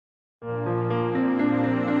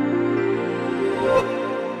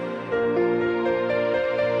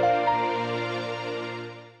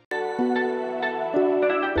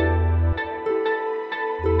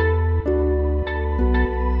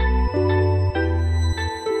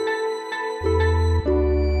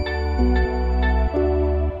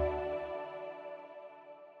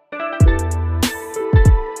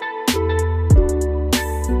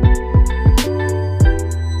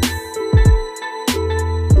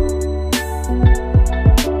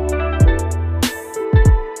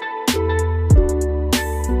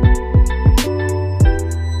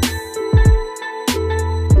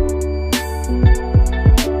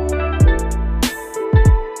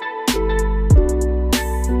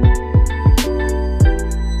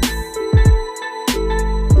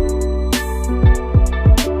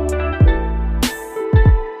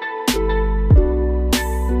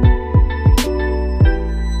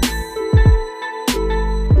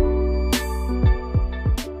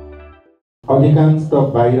अधिकांश त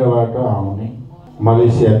बाहिरबाट आउने,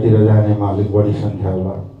 मलेसियातिर जानेमा अलिक बढी सङ्ख्या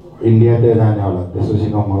होला, इन्डियातिर जाने होला,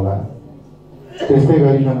 त्यसपछि कम होला। त्यस्तै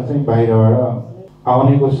गरिकन चाहिँ बाहिरबाट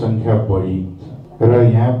आउनेको सङ्ख्या बढी हुन्छ र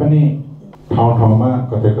यहाँ पनि ठाउँ ठाउँमा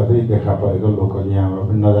कतै कतै देखा परेको लोकल यहाँबाट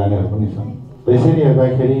पनि नजानेहरू पनि छन्। त्यसरी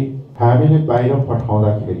हेर्दाखेरि हामीले बाहिर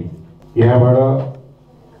पठाउँदाखेरि यहाँबाट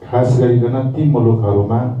खास गरिकन ती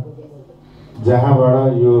मुलुकहरूमा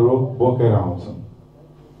जहाँबाट यो रोग बोकेर आउँछन्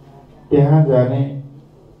त्यहाँ जाने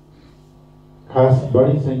खास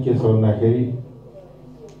बढी चाहिँ के छ भन्दाखेरि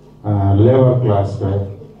लेबर क्लासका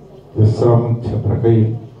श्रमिक क्षेत्रकै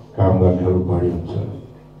काम गर्नेहरू बढी हुन्छ।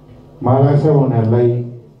 मलाई लाग्छ उनीहरूलाई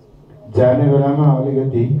जाने बेलामा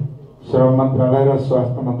अलिकति श्रम मन्त्रालय र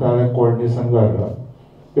स्वास्थ्य मन्त्रालय कोअर्डिनेसन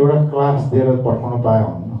गरेर एउटा क्लास दिएर पठाउन पाए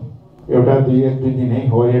हुन्न। एउटा एक दुई दिनै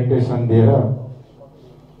ओरिएन्टेसन दिएर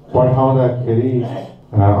पठाउँदाखेरि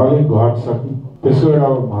अलिक घट्छ कि त्यसको एउटा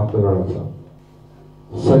महत्त्व रहेछ।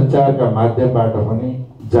 सञ्चारका माध्यमबाट पनि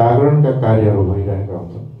जागरणका कार्यहरू भइरहेका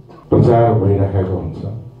हुन्छन्, प्रचार भइरहेको हुन्छ।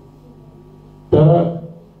 तर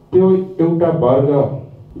त्यो एउटा वर्ग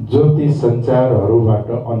जो ती सञ्चारहरूबाट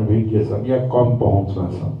अनभिज्ञ छन् या कम पहुँचमा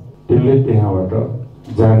छन् त्यसले त्यहाँबाट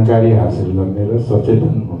जानकारी हासिल गर्ने र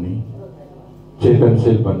सचेतन हुने,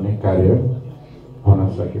 चेतनशील बन्ने कार्य हुन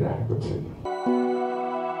सकिरहेको छैन।